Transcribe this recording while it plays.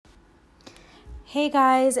Hey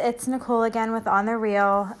guys, it's Nicole again with On The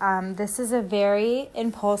Real. This is a very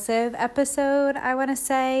impulsive episode, I want to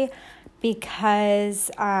say,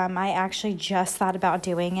 because I actually just thought about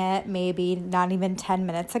doing it maybe not even 10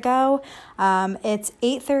 minutes ago. It's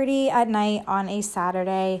 8:30 at night on a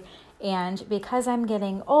Saturday, and because I'm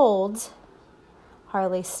getting old,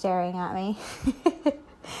 Harley's staring at me,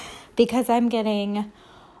 because I'm getting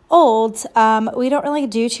old, we don't really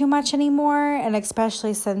do too much anymore, and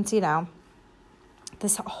especially since,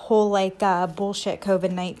 this whole bullshit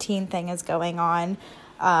COVID-19 thing is going on,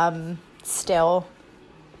 still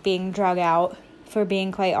being drug out, for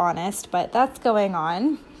being quite honest, but that's going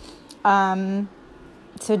on.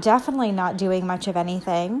 So definitely not doing much of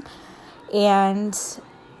anything. And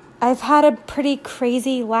I've had a pretty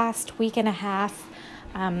crazy last week and a half.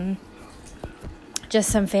 Just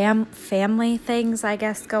some family things, I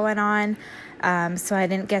guess, going on. So I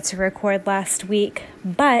didn't get to record last week,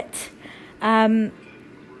 but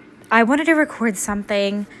I wanted to record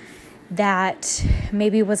something that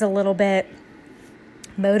maybe was a little bit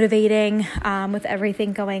motivating with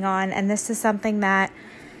everything going on. And this is something that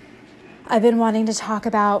I've been wanting to talk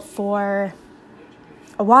about for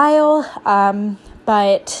a while,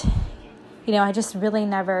 but, I just really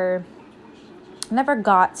never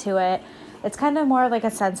got to it. It's kind of more like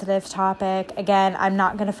a sensitive topic. Again, I'm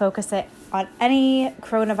not going to focus it on any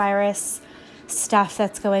coronavirus stuff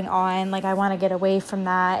that's going on. I want to get away from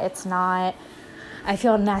that. I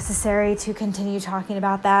feel necessary to continue talking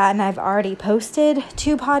about that, and I've already posted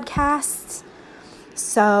 2 podcasts.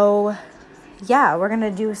 So, yeah, we're going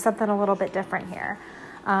to do something a little bit different here.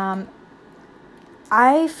 I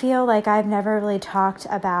feel like I've never really talked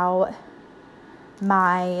about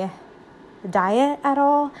my diet at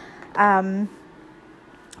all.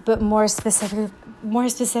 But more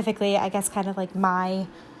specifically, I guess kind of like my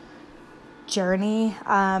journey.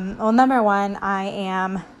 Well, number one, I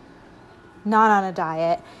am not on a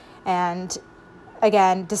diet. And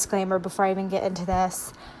again, disclaimer before I even get into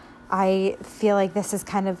this, I feel like this is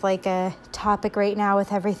kind of like a topic right now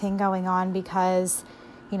with everything going on because,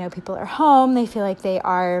 people are home. They feel like they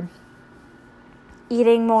are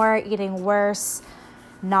eating more, eating worse,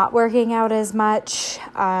 not working out as much.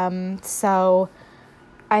 So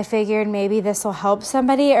I figured maybe this will help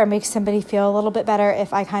somebody or make somebody feel a little bit better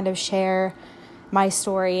if I kind of share my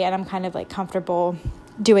story and I'm kind of comfortable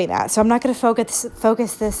doing that. So I'm not going to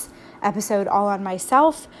focus this episode all on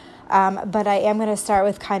myself, but I am going to start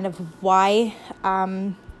with kind of why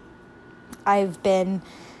I've been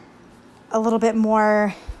a little bit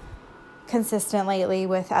more consistent lately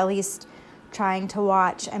with at least trying to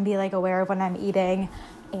watch and be aware of when I'm eating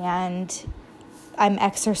and I'm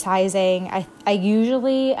exercising. I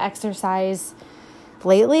usually exercise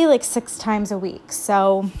lately 6 times a week.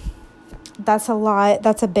 So that's a lot.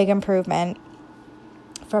 That's a big improvement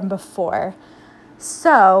from before.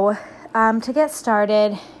 So to get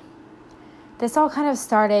started, this all kind of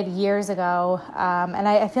started years ago. And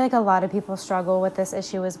I feel like a lot of people struggle with this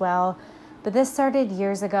issue as well. But this started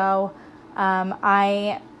years ago.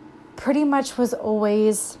 I pretty much was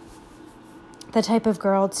always the type of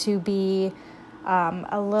girl to be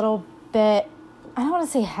a little bit, I don't want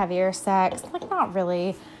to say heavier sex, not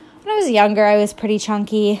really. When I was younger, I was pretty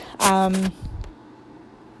chunky,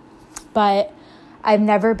 but I've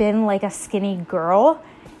never been a skinny girl,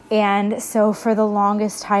 and so for the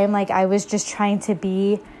longest time, I was just trying to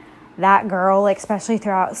be that girl, especially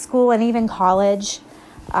throughout school and even college.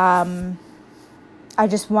 I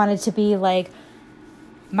just wanted to be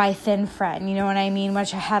my thin friend, you know what I mean,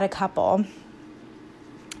 which I had a couple.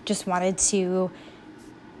 Just wanted to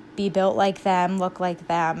be built like them, look like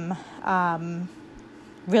them.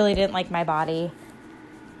 Really didn't like my body.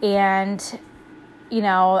 And,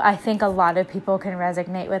 I think a lot of people can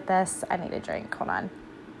resonate with this. I need a drink. Hold on.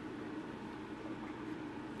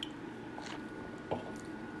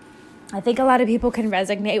 I think a lot of people can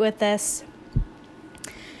resonate with this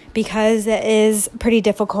because it is pretty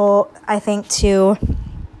difficult, I think, to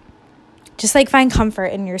just find comfort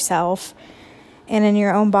in yourself and in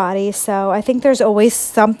your own body. So I think there's always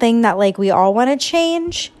something that we all want to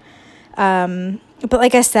change. But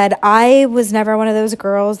like I said, I was never one of those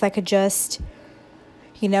girls that could just,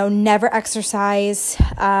 never exercise,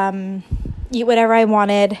 eat whatever I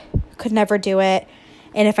wanted, could never do it.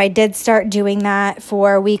 And if I did start doing that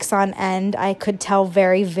for weeks on end, I could tell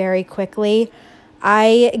very, very quickly.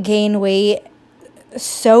 I gain weight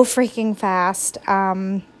so freaking fast.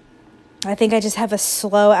 I think I just have a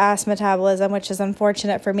slow ass metabolism, which is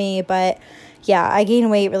unfortunate for me, but yeah, I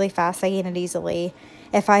gain weight really fast. I gain it easily.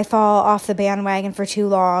 If I fall off the bandwagon for too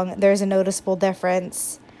long, there's a noticeable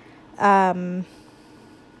difference.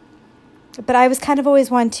 But I was kind of always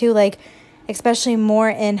one too, like, especially more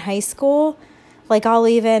in high school. Like, I'll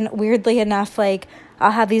even, weirdly enough, like,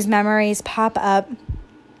 I'll have these memories pop up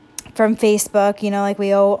from Facebook, like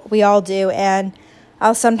we all do, and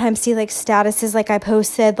I'll sometimes see, like, statuses, like, I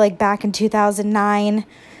posted, like, back in 2009,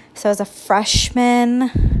 so I was a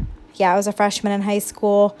freshman. Yeah, I was a freshman in high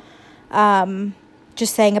school,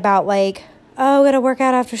 just saying about, like, oh, I'm going to work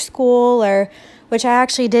out after school, or, which I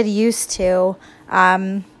actually did used to.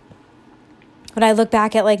 When I look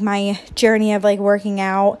back at, like, my journey of, like, working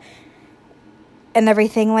out and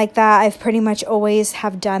everything like that, I've pretty much always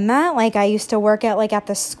have done that. Like, I used to work at, like, at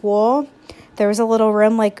the school. There was a little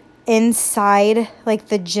room, like, inside, like,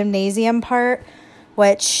 the gymnasium part,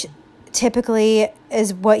 which typically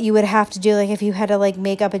is what you would have to do, like, if you had to, like,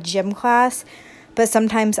 make up a gym class. But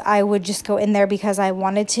sometimes I would just go in there because I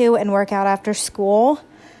wanted to and work out after school.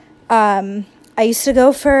 I used to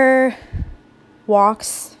go for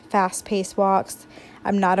walks, fast-paced walks.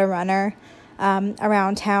 I'm not a runner,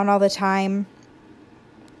 around town all the time.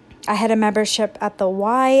 I had a membership at the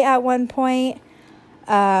Y at one point.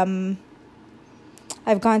 I've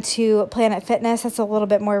gone to Planet Fitness. That's a little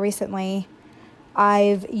bit more recently.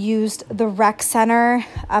 I've used the rec center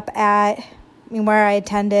up at where I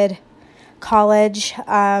attended college.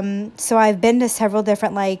 So I've been to several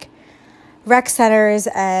different, like, rec centers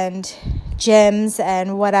and gyms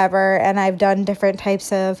and whatever, and I've done different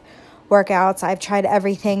types of workouts. I've tried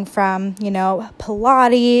everything from,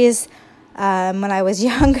 Pilates. When I was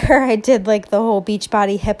younger, I did, like, the whole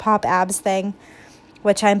Beachbody hip hop abs thing,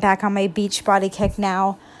 which I'm back on my Beachbody kick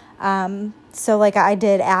now. So, like, I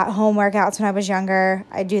did at-home workouts when I was younger.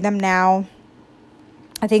 I do them now.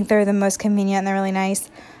 I think they're the most convenient and they're really nice.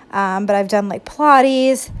 But I've done, like,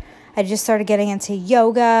 Pilates. I just started getting into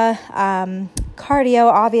yoga,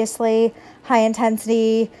 cardio, obviously,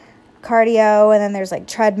 high-intensity cardio, and then there's, like,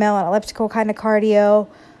 treadmill and elliptical kind of cardio,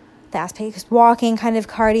 fast-paced walking kind of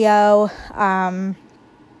cardio,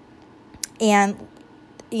 and,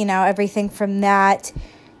 everything from that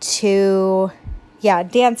to,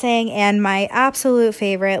 dancing, and my absolute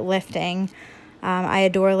favorite, lifting. I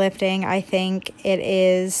adore lifting. I think it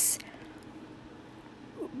is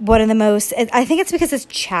one of the most, I think it's because it's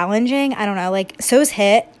challenging. I don't know, like, so is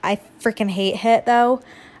HIIT. I freaking hate HIIT, though.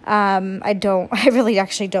 I really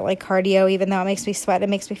actually don't like cardio, even though it makes me sweat. It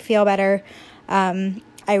makes me feel better.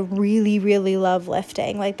 I really, really love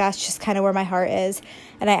lifting. Like, that's just kind of where my heart is.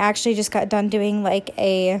 And I actually just got done doing, like,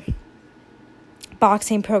 a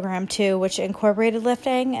boxing program, too, which incorporated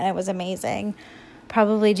lifting, and it was amazing.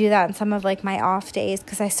 Probably do that in some of, like, my off days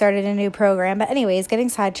because I started a new program. But anyways, getting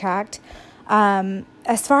sidetracked.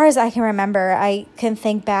 As far as I can remember, I can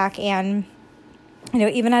think back and,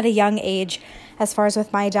 even at a young age, as far as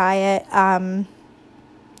with my diet, I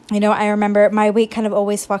remember my weight kind of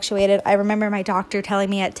always fluctuated. I remember my doctor telling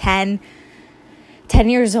me at 10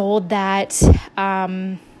 years old that,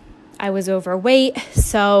 I was overweight.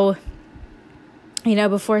 So,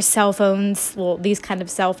 before cell phones, these kind of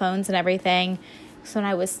cell phones and everything. So when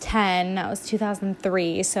I was 10, that was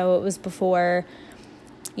 2003. So it was before,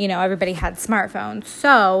 everybody had smartphones.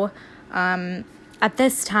 So, at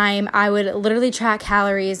this time, I would literally track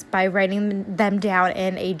calories by writing them down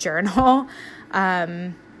in a journal,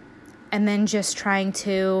 and then just trying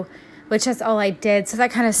to, which that's all I did. So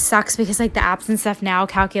that kind of sucks because, like, the apps and stuff now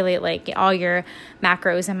calculate, like, all your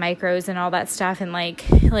macros and micros and all that stuff, and like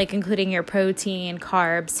including your protein,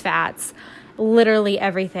 carbs, fats, literally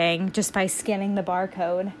everything, just by scanning the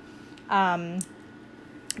barcode.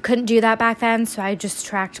 Couldn't do that back then, so I just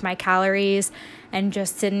tracked my calories and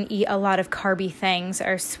just didn't eat a lot of carby things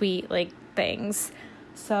or sweet, like, things.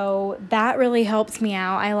 So that really helped me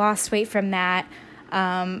out. I lost weight from that.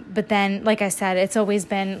 But then, like I said, it's always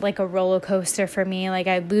been like a roller coaster for me. Like,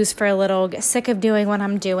 I lose for a little, get sick of doing what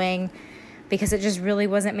I'm doing because it just really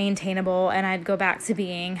wasn't maintainable, and I'd go back to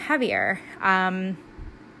being heavier. And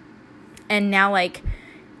now, like,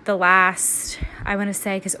 the last, I want to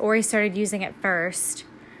say, because Ori started using it first,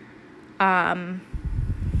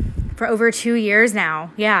 for over 2 years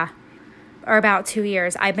now, or about 2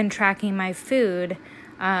 years, I've been tracking my food,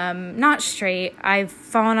 not straight. I've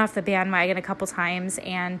fallen off the bandwagon a couple times,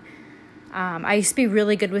 and I used to be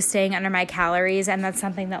really good with staying under my calories, and that's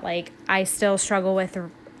something that, like, I still struggle with.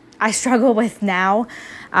 I struggle with now,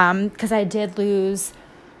 because I did lose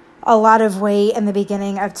a lot of weight in the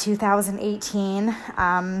beginning of 2018,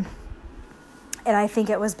 and I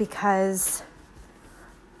think it was because,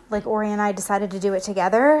 like, Ori and I decided to do it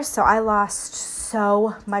together, so I lost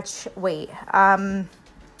so much weight. What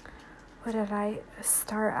did I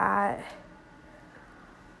start at?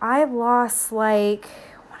 I lost, like,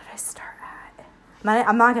 what did I start at?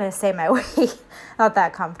 I'm not going to say my weight, not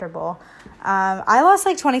that comfortable. I lost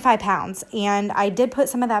like 25 pounds, and I did put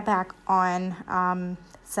some of that back on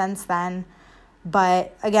since then.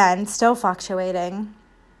 But again, still fluctuating.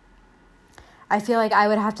 I feel like I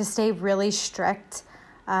would have to stay really strict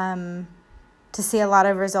to see a lot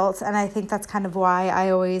of results. And I think that's kind of why I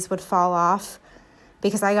always would fall off,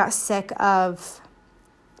 because I got sick of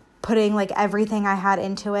putting like everything I had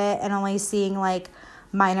into it and only seeing like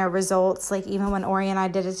minor results. Like even when Ori and I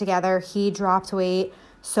did it together, he dropped weight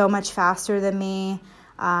so much faster than me.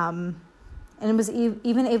 And was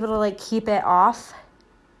even able to like keep it off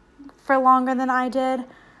for longer than I did.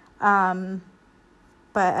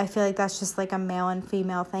 But I feel like that's just like a male and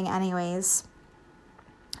female thing anyways.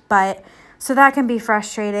 But so that can be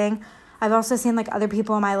frustrating. I've also seen like other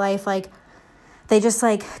people in my life, like they just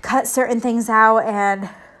like cut certain things out and,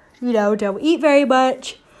 you know, don't eat very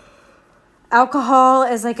much. Alcohol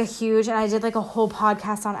is like and I did like a whole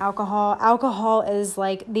podcast on alcohol. Alcohol is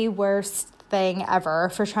like the worst thing ever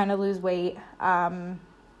for trying to lose weight.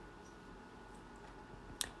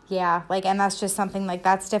 Yeah, like, and that's just something like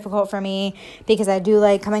that's difficult for me because I do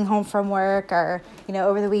like coming home from work or, you know,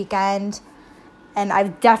 over the weekend. And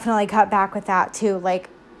I've definitely cut back with that too, like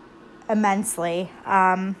immensely.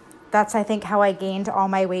 That's, I think, how I gained all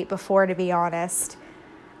my weight before, to be honest.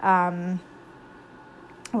 When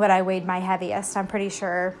I weighed my heaviest, I'm pretty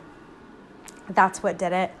sure that's what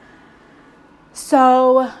did it.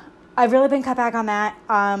 So I've really been cut back on that.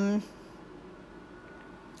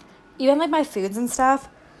 Even like my foods and stuff,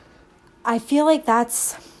 I feel like I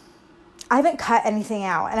haven't cut anything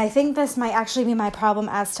out. And I think this might actually be my problem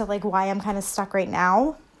as to like why I'm kind of stuck right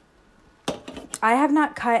now. I have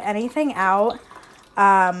not cut anything out.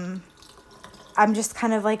 I'm just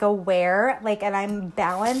kind of like aware, like, and I'm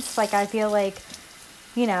balanced. Like I feel like,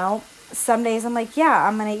 you know, some days I'm like, yeah,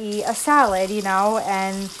 I'm going to eat a salad, you know,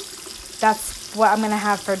 and that's what I'm going to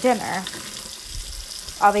have for dinner.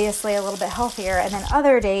 Obviously a little bit healthier. And then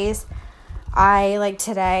other days, like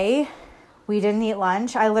today, we didn't eat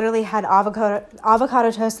lunch. I literally had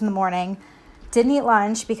avocado toast in the morning. Didn't eat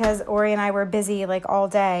lunch because Ori and I were busy like all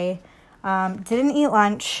day. Didn't eat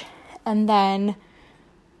lunch. And then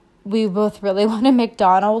we both really wanted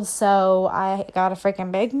McDonald's, so I got a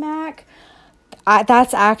freaking Big Mac.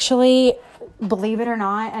 That's actually, believe it or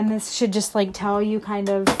not, and this should just like tell you kind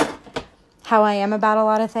of how I am about a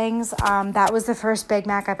lot of things. That was the first Big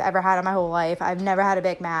Mac I've ever had in my whole life. I've never had a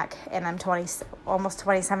Big Mac, and I'm almost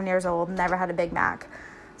 27 years old, never had a Big Mac.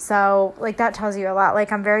 So like that tells you a lot.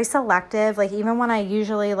 Like I'm very selective. Like even when I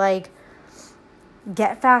usually like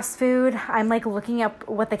get fast food, I'm like looking up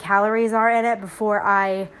what the calories are in it before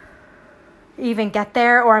I even get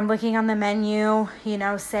there, or I'm looking on the menu, you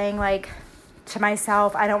know, saying like to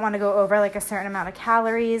myself, I don't want to go over like a certain amount of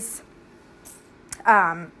calories.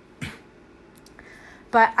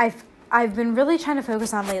 But I've been really trying to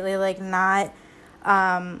focus on lately, like not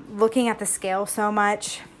looking at the scale so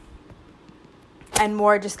much, and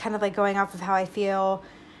more just kind of like going off of how I feel,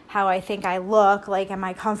 how I think I look, like am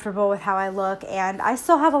I comfortable with how I look, and I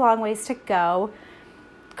still have a long ways to go.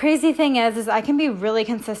 Crazy thing is I can be really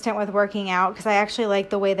consistent with working out because I actually like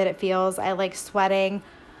the way that it feels. I like sweating.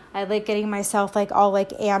 I like getting myself like all like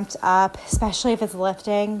amped up, especially if it's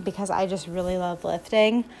lifting, because I just really love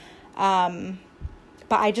lifting.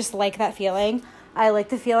 But I just like that feeling. I like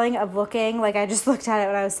the feeling of looking, like I just looked at it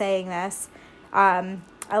when I was saying this. I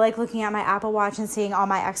like looking at my Apple Watch and seeing all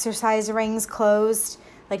my exercise rings closed,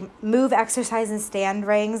 like move, exercise, and stand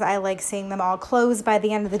rings. I like seeing them all closed by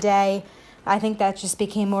the end of the day. I think that just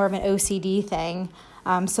became more of an OCD thing.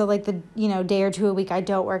 So like the, you know, day or two a week I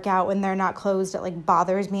don't work out, when they're not closed, it like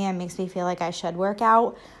bothers me and makes me feel like I should work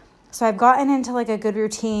out. So I've gotten into like a good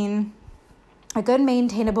routine, a good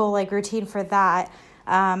maintainable like routine for that.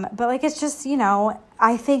 But like, it's just, you know,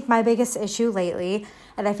 I think my biggest issue lately,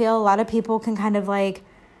 and I feel a lot of people can kind of like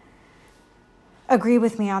agree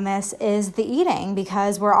with me on this, is the eating,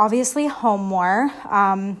 because we're obviously home more.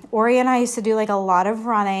 Ori and I used to do like a lot of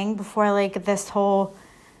running before like this whole,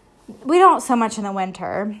 we don't so much in the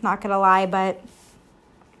winter, not gonna lie, but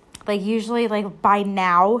like usually like by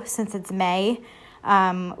now, since it's May,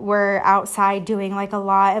 we're outside doing like a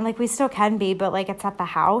lot, and like we still can be, but like it's at the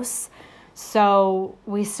house. So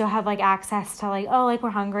we still have like access to like, oh, like we're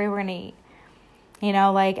hungry, we're gonna eat, you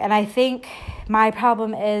know, like, and I think my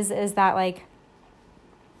problem is that like,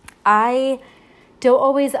 I don't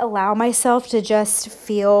always allow myself to just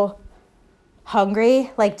feel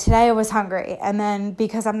hungry. Like today I was hungry, and then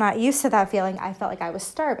because I'm not used to that feeling, I felt like I was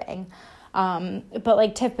starving. But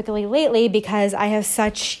like typically lately, because I have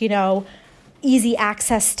such, you know, easy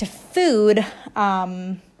access to food,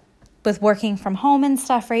 with working from home and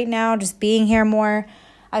stuff right now, just being here more,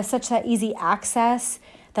 I have such that easy access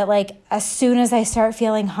that like as soon as I start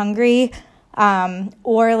feeling hungry,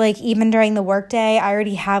 or like even during the workday, I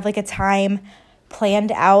already have like a time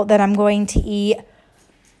planned out that I'm going to eat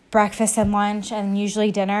breakfast and lunch and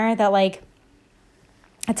usually dinner, that like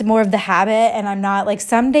it's more of the habit. And I'm not like,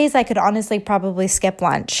 some days I could honestly probably skip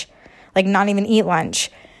lunch, like not even eat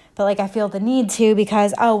lunch, but like I feel the need to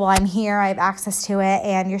because, oh, well, I'm here, I have access to it,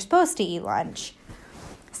 and you're supposed to eat lunch.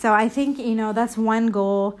 So I think, that's one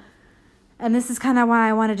goal. And this is kind of why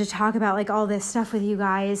I wanted to talk about like all this stuff with you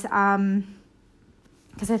guys.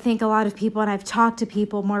 Because I think a lot of people, and I've talked to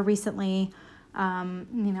people more recently,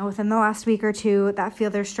 within the last week or two, that feel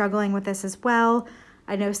they're struggling with this as well.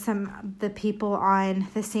 I know some of the people on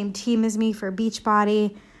the same team as me for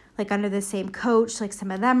Beachbody, like under the same coach, like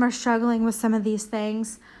some of them are struggling with some of these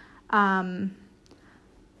things. I'm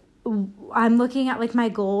looking at like my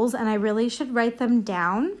goals, and I really should write them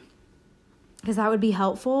down because that would be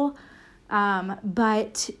helpful.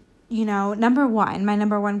 But my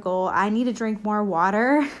number one goal, I need to drink more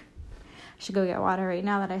water. I should go get water right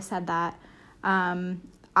now that I said that.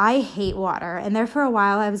 I hate water, and there for a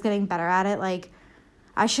while I was getting better at it. Like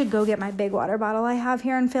I should go get my big water bottle I have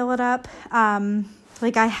here and fill it up.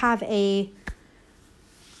 Like I have I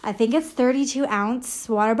think it's 32 ounce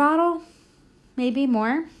water bottle, maybe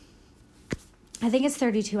more. I think it's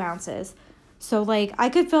 32 ounces. So like I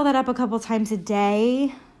could fill that up a couple times a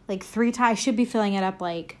day, like 3 times. I should be filling it up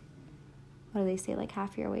like, what do they say, like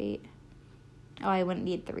half your weight? Oh, I wouldn't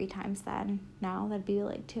need 3 times then. No, that'd be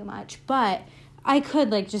like too much. But I could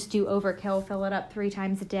like just do overkill, fill it up 3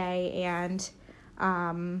 times a day, and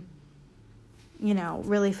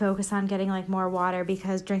really focus on getting like more water,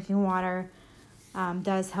 because drinking water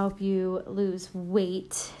does help you lose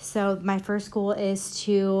weight. So my first goal is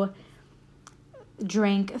to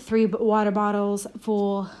drink 3 water bottles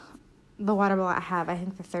full. The water bottle I have, I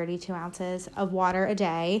think the 32 ounces of water a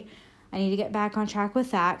day. I need to get back on track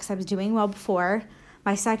with that because I was doing well before.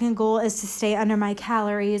 My second goal is to stay under my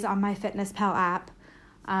calories on my FitnessPal app.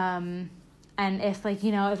 And if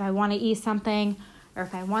if I want to eat something, or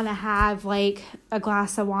if I want to have like a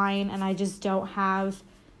glass of wine and I just don't have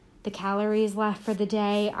the calories left for the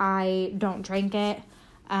day, I don't drink it.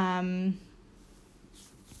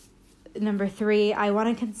 Number 3, I want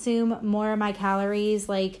to consume more of my calories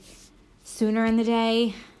like sooner in the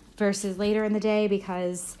day versus later in the day,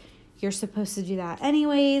 because you're supposed to do that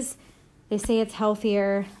anyways. They say it's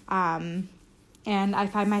healthier. And I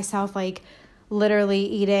find myself like literally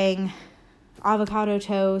eating avocado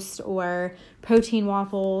toast or protein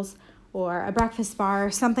waffles or a breakfast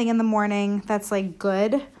bar, something in the morning that's like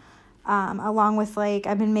good. Along with like,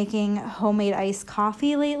 I've been making homemade iced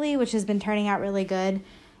coffee lately, which has been turning out really good.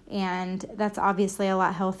 And that's obviously a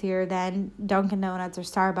lot healthier than Dunkin' Donuts or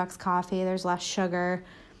Starbucks coffee. There's less sugar,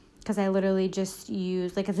 because I literally just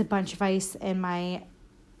use, like, it's a bunch of ice in my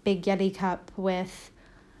big Yeti cup with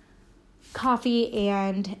coffee,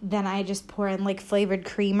 and then I just pour in, like, flavored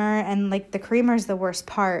creamer. And, like, the creamer is the worst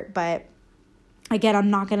part, but, again, I'm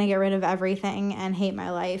not going to get rid of everything and hate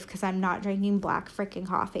my life because I'm not drinking black freaking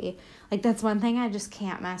coffee. Like, that's one thing I just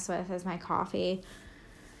can't mess with is my coffee.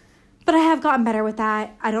 But I have gotten better with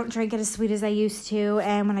that. I don't drink it as sweet as I used to.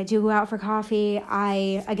 And when I do go out for coffee, when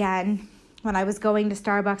I was going to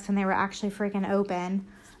Starbucks when they were actually freaking open,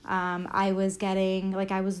 I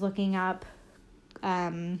was looking up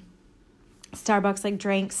Starbucks like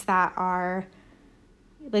drinks that are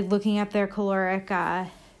like looking up their caloric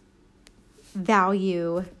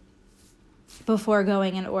value before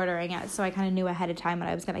going and ordering it. So I kind of knew ahead of time what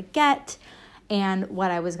I was going to get and what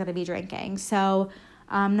I was going to be drinking. So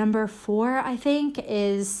number 4, I think,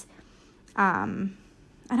 is, I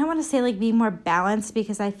don't want to say like be more balanced,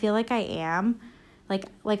 because I feel like I am.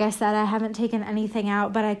 Like I said, I haven't taken anything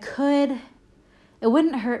out, but it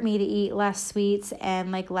wouldn't hurt me to eat less sweets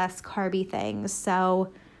and like less carby things.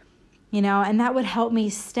 So, and that would help me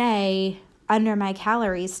stay under my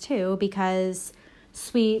calories too, because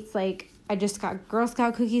sweets, like I just got Girl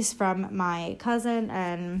Scout cookies from my cousin,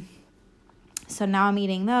 and so now I'm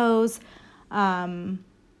eating those. But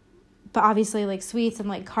obviously like sweets and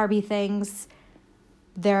like carby things,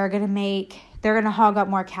 they're going to hog up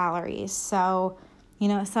more calories. So,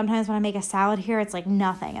 sometimes when I make a salad here, it's like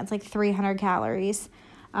nothing. It's like 300 calories.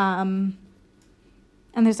 And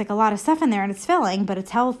there's like a lot of stuff in there and it's filling, but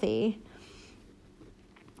it's healthy.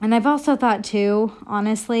 And I've also thought too,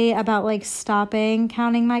 honestly, about like stopping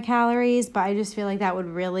counting my calories, but I just feel like that would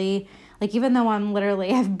really, like, even though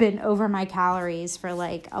I've been over my calories for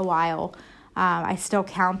like a while, I still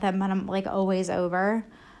count them, but I'm like always over.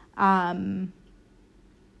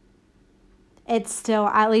 it's still,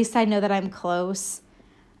 at least I know that I'm close.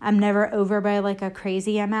 I'm never over by like a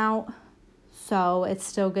crazy amount. So it's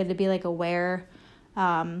still good to be like aware.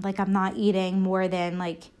 Like I'm not eating more than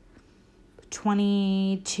like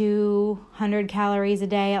 2,200 calories a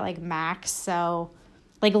day at like max. So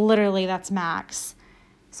like literally that's max.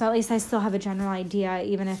 So at least I still have a general idea,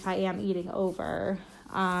 even if I am eating over.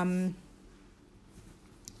 Trying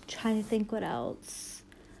to think what else.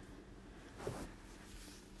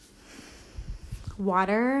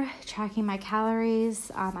 Water, tracking my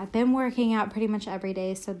calories. I've been working out pretty much every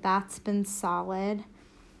day, so that's been solid.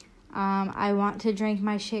 I want to drink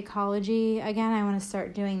my Shakeology again. I want to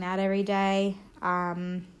start doing that every day.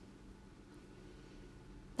 That's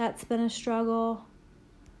been a struggle.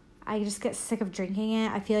 I just get sick of drinking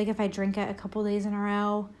it. I feel like if I drink it a couple days in a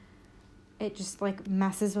row, it just like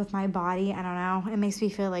messes with my body. I don't know. It makes me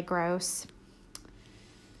feel like gross.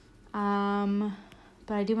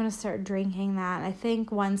 But I do want to start drinking that. I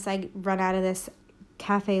think once I run out of this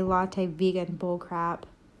cafe latte vegan bullcrap.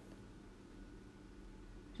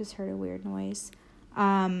 Just heard a weird noise.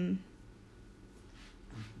 I'm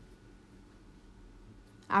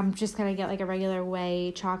just going to get like a regular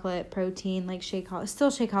whey chocolate protein, like Shakeology, still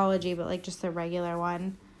Shakeology, but like just a regular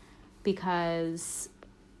one, because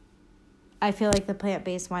I feel like the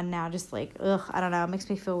plant-based one now just like, I don't know, it makes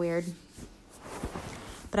me feel weird.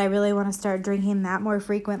 But I really want to start drinking that more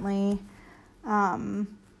frequently. And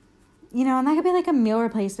that could be like a meal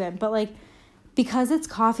replacement, but like because it's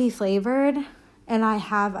coffee flavored and I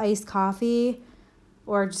have iced coffee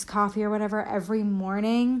or just coffee or whatever every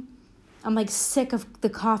morning, I'm like sick of the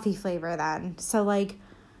coffee flavor then. So like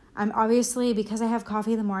I'm obviously, because I have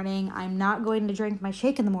coffee in the morning, I'm not going to drink my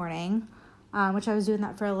shake in the morning, which I was doing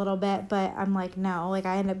that for a little bit, but I'm like, no, like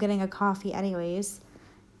I end up getting a coffee anyways.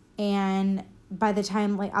 And by the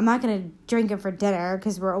time, like, I'm not going to drink it for dinner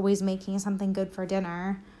because we're always making something good for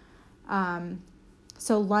dinner.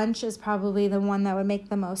 So lunch is probably the one that would make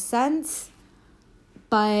the most sense.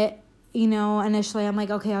 But, initially I'm like,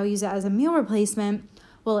 okay, I'll use it as a meal replacement.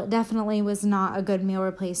 Well, it definitely was not a good meal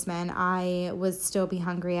replacement. I would still be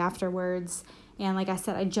hungry afterwards. And like I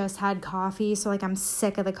said, I just had coffee, so like I'm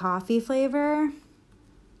sick of the coffee flavor.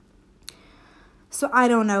 So I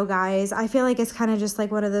don't know, guys. I feel like it's kind of just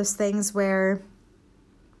like one of those things where,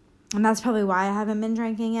 and that's probably why I haven't been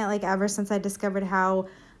drinking it. Like ever since I discovered how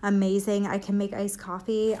amazing I can make iced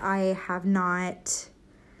coffee, I have not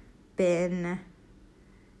been,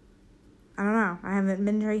 I don't know. I haven't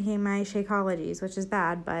been drinking my Shakeologies, which is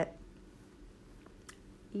bad, but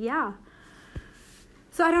yeah.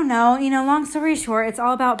 So I don't know, long story short, it's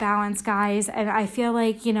all about balance, guys. And I feel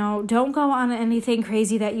like, don't go on anything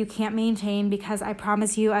crazy that you can't maintain, because I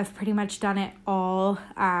promise you, I've pretty much done it all.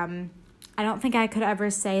 I don't think I could ever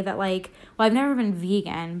say that like, well, I've never been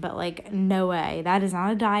vegan, but like, no way. That is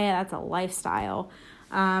not a diet. That's a lifestyle.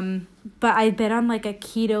 But I've been on like a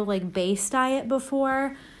keto, like base diet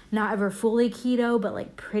before, not ever fully keto, but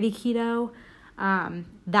like pretty keto.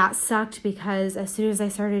 That sucked because as soon as I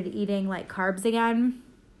started eating like carbs again,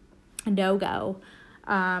 no go.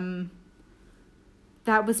 That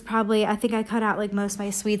was probably, I think I cut out like most of my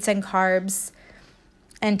sweets and carbs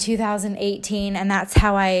in 2018, and that's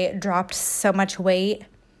how I dropped so much weight.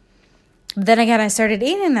 Then again, I started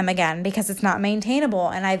eating them again because it's not maintainable,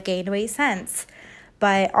 and I've gained weight since.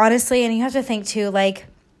 But honestly, and you have to think too, like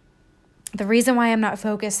the reason why I'm not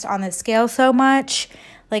focused on the scale so much,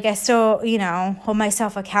 like I still, hold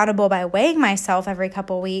myself accountable by weighing myself every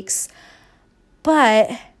couple weeks, but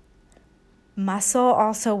muscle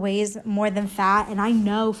also weighs more than fat. And I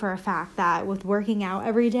know for a fact that with working out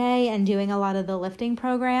every day and doing a lot of the lifting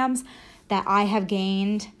programs that I have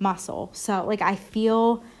gained muscle. So like I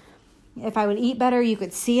feel if I would eat better, you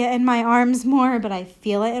could see it in my arms more, but I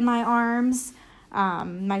feel it in my arms.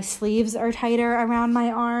 My sleeves are tighter around my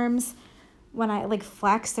arms. When I like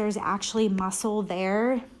flex, there's actually muscle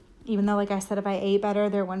there. Even though, like I said, if I ate better,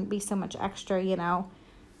 there wouldn't be so much extra,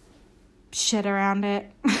 shit around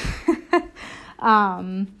it.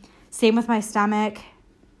 Same with my stomach.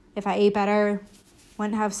 If I ate better,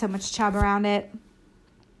 wouldn't have so much chub around it.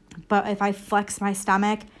 But if I flex my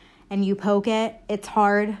stomach and you poke it, it's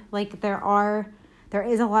hard. Like there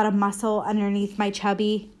is a lot of muscle underneath my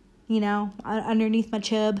chubby, underneath my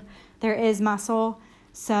chub, there is muscle.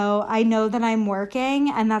 So I know that I'm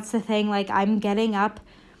working, and that's the thing, like I'm getting up,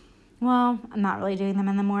 well, I'm not really doing them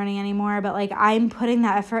in the morning anymore, but like I'm putting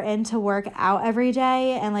that effort in to work out every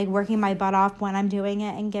day and like working my butt off when I'm doing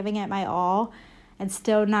it and giving it my all, and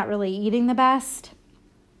still not really eating the best.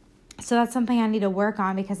 So that's something I need to work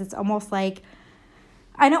on, because it's almost like,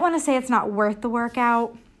 I don't want to say it's not worth the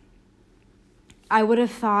workout, I would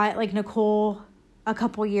have thought, like Nicole a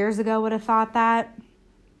couple years ago would have thought that.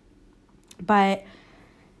 But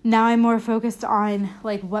now I'm more focused on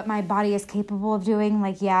like what my body is capable of doing.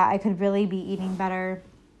 Like, yeah, I could really be eating better,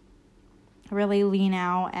 really lean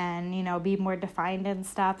out and, you know, be more defined and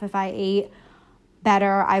stuff. If I ate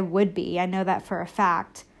better, I would be. I know that for a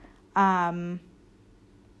fact. But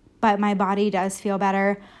my body does feel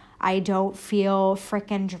better. I don't feel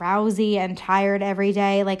freaking drowsy and tired every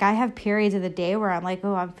day. Like, I have periods of the day where I'm like,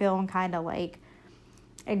 oh, I'm feeling kind of like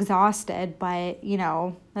exhausted. But, you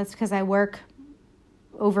know, that's because I work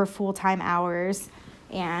over full-time hours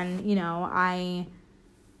and, you know, I'm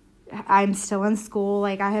still in school.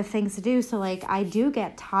 Like, I have things to do. So, like, I do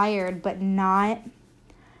get tired, but not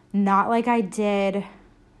like I did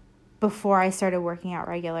before I started working out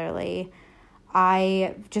regularly.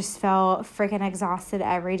 I just felt freaking exhausted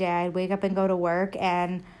every day. I'd wake up and go to work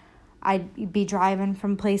and I'd be driving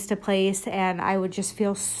from place to place and I would just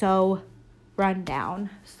feel so run down.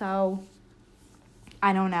 So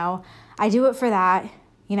I don't know. I do it for that.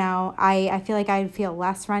 You know, I feel like I'd feel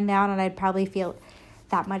less run down and I'd probably feel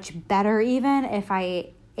that much better even if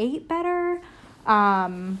I ate better.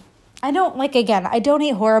 I don't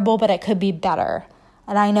eat horrible, but it could be better.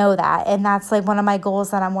 And I know that. And that's like one of my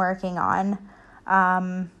goals that I'm working on.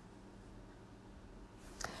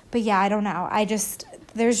 But yeah, I don't know.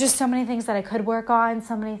 There's just so many things that I could work on,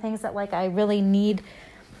 so many things that like I really need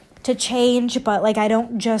to change, but like I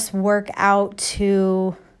don't just work out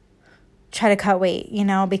to try to cut weight, you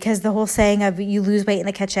know, because the whole saying of you lose weight in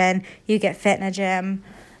the kitchen, you get fit in a gym,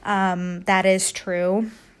 that is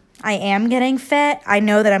true. I am getting fit. I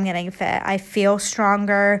know that I'm getting fit. I feel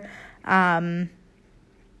stronger. Yeah,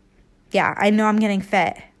 I know I'm getting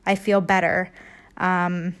fit. I feel better.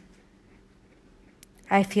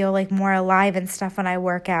 I feel like more alive and stuff when I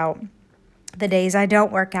work out. The days I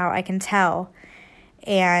don't work out, I can tell.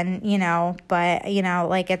 And, you know, but, you know,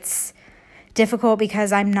 like it's difficult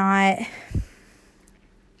because I'm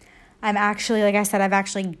actually, like I said, I've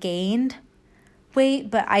actually gained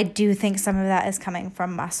weight, but I do think some of that is coming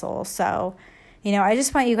from muscle. So, you know, I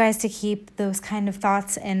just want you guys to keep those kind of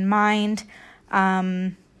thoughts in mind.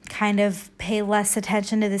 Kind of pay less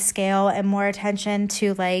attention to the scale and more attention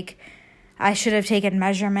to like, I should have taken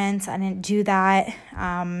measurements. I didn't do that.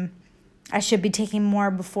 I should be taking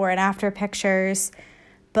more before and after pictures,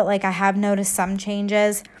 but like I have noticed some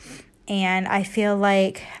changes and I feel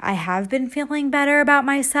like I have been feeling better about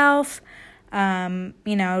myself. You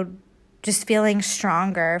know, just feeling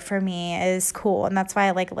stronger for me is cool. And that's why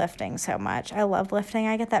I like lifting so much. I love lifting.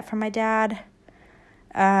 I get that from my dad.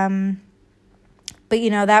 But, you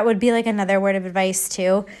know, that would be like another word of advice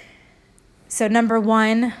too. So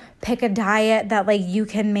 1, pick a diet that like you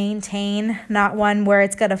can maintain, not one where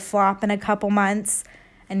it's going to flop in a couple months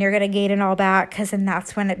and you're going to gain it all back, because then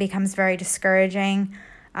that's when it becomes very discouraging.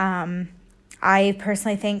 I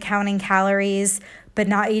personally think counting calories but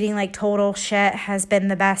not eating like total shit has been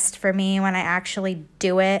the best for me when I actually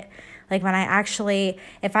do it. Like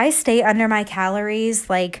if I stay under my calories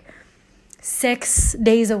like 6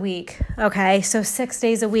 days a week, okay? So 6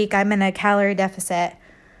 days a week, I'm in a calorie deficit.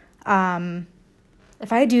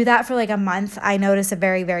 If I do that for like a month, I notice a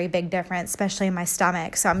very, very big difference, especially in my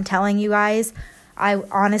stomach. So I'm telling you guys, I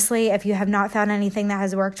honestly, if you have not found anything that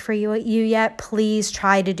has worked for you yet, please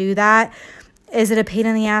try to do that. Is it a pain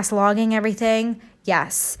in the ass logging everything?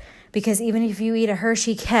 Yes. Because even if you eat a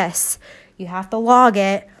Hershey Kiss, you have to log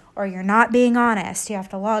it, or you're not being honest. You have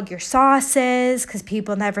to log your sauces because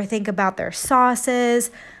people never think about their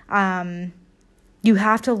sauces. You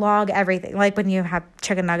have to log everything. Like when you have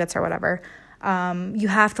chicken nuggets or whatever, you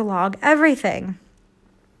have to log everything,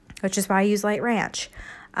 which is why I use Light Ranch.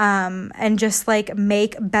 And just like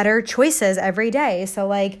make better choices every day. So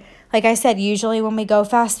like I said, usually when we go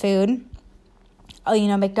fast food, you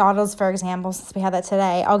know, McDonald's, for example, since we had that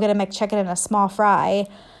today, I'll get a McChicken and a small fry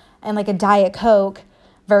and like a Diet Coke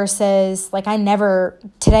versus like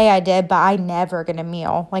today I did, but I never get a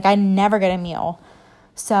meal. Like I never get a meal.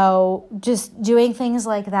 So just doing things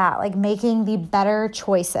like that, like making the better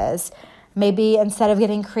choices. Maybe instead of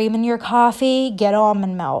getting cream in your coffee, get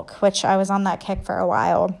almond milk, which I was on that kick for a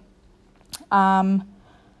while.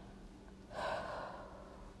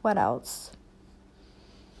 What else?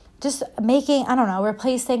 Just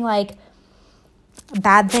replacing like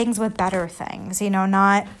bad things with better things, you know,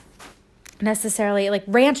 not necessarily like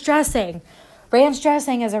ranch dressing. Ranch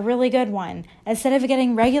dressing is a really good one. Instead of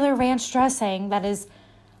getting regular ranch dressing that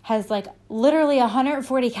has like literally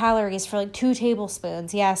 140 calories for like 2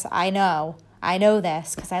 tablespoons. Yes, I know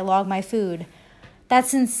this because I log my food.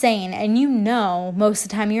 That's insane. And you know, most of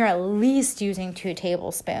the time you're at least using 2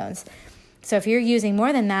 tablespoons. So if you're using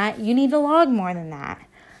more than that, you need to log more than that.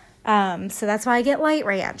 So that's why I get Light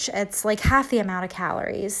Ranch. It's like half the amount of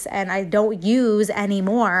calories, and I don't use any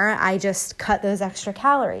more. I just cut those extra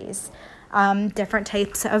calories. Different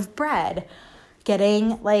types of bread.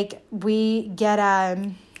 We get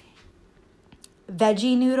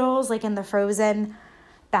veggie noodles like in the frozen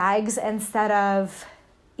bags instead of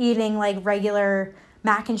eating like regular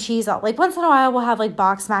mac and cheese. Like once in a while we'll have like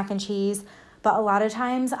boxed mac and cheese, but a lot of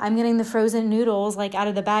times I'm getting the frozen noodles like out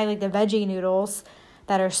of the bag, like the veggie noodles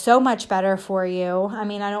that are so much better for you. I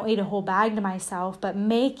mean, I don't eat a whole bag to myself, but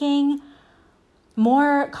making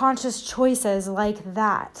more conscious choices like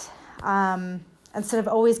that, instead of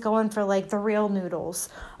always going for like the real noodles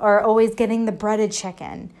or always getting the breaded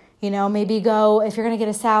chicken. Maybe if you're going to get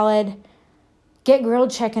a salad, get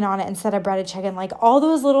grilled chicken on it instead of breaded chicken. Like all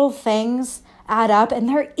those little things add up, and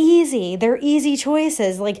they're easy. They're easy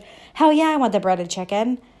choices. Like, hell yeah, I want the breaded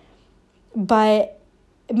chicken. But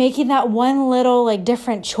making that one little like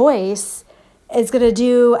different choice is going to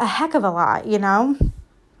do a heck of a lot,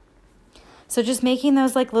 So just making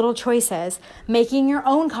those like little choices, making your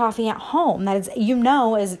own coffee at home, that is,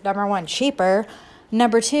 is number one, cheaper.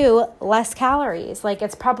 Number two, less calories. Like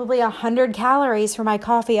it's probably 100 calories for my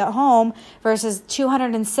coffee at home versus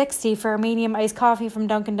 260 for a medium iced coffee from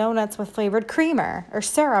Dunkin' Donuts with flavored creamer or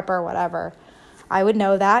syrup or whatever. I would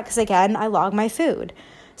know that because, again, I log my food.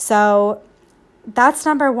 So that's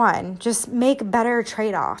number one. Just make better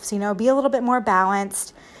trade-offs. Be a little bit more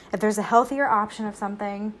balanced. If there's a healthier option of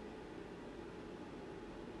something,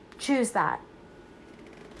 choose that.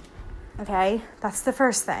 Okay? That's the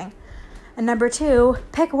first thing. And number two,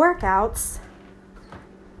 pick workouts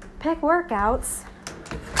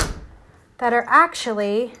that are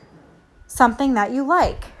actually something that you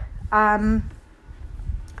like.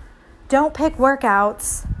 Don't pick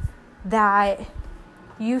workouts that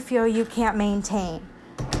you feel you can't maintain.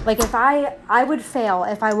 Like if I would fail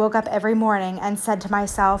if I woke up every morning and said to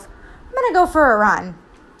myself, I'm going to go for a run.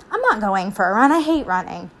 I'm not going for a run. I hate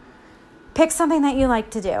running. Pick something that you like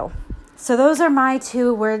to do. So those are my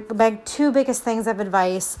two biggest things of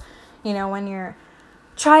advice, when you're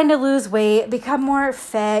trying to lose weight, become more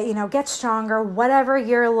fit, get stronger, whatever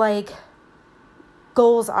your like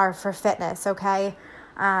goals are for fitness, okay?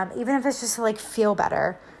 Even if it's just to like feel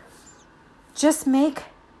better, just make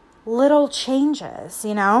little changes,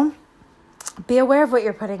 Be aware of what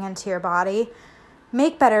you're putting into your body.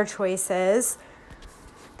 Make better choices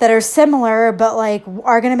that are similar but like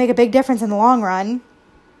are going to make a big difference in the long run.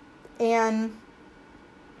 And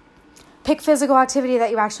pick physical activity that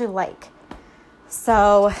you actually like.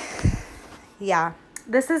 So, yeah,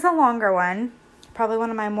 this is a longer one. Probably one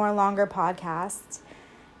of my more longer podcasts.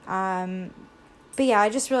 But yeah, I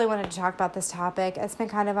just really wanted to talk about this topic. It's been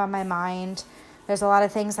kind of on my mind. There's a lot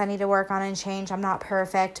of things I need to work on and change. I'm not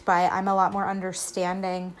perfect, but I'm a lot more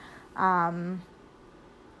understanding. I'm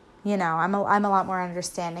a lot more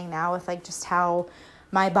understanding now with like just how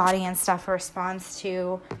my body and stuff responds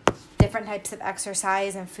to different types of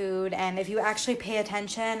exercise and food. And if you actually pay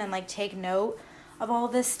attention and like take note of all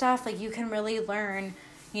this stuff, like you can really learn,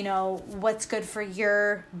 what's good for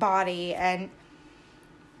your body and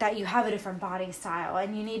that you have a different body style.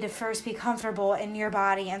 And you need to first be comfortable in your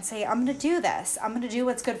body and say, I'm going to do this. I'm going to do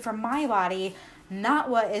what's good for my body, not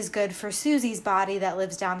what is good for Susie's body that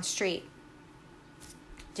lives down the street.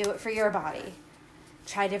 Do it for your body.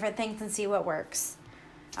 Try different things and see what works.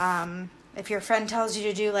 If your friend tells you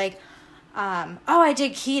to do like, I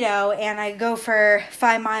did keto and I go for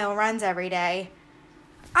 5-mile runs every day,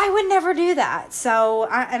 I would never do that. So,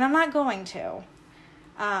 I'm not going to.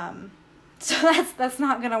 So that's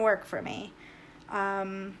not going to work for me.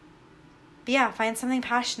 But yeah, find something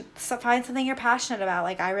you're passionate about.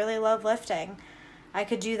 Like I really love lifting. I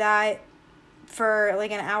could do that for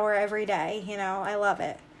like an hour every day. I love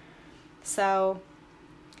it. So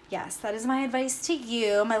yes, that is my advice to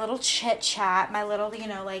you, my little chit chat, my little,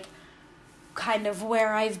 like kind of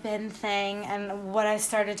where I've been thing and what I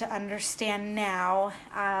started to understand now.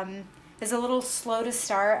 Is a little slow to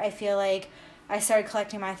start. I feel like I started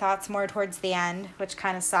collecting my thoughts more towards the end, which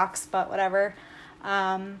kind of sucks, but whatever.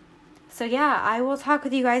 So yeah, I will talk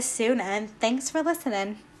with you guys soon, and thanks for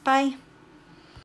listening. Bye.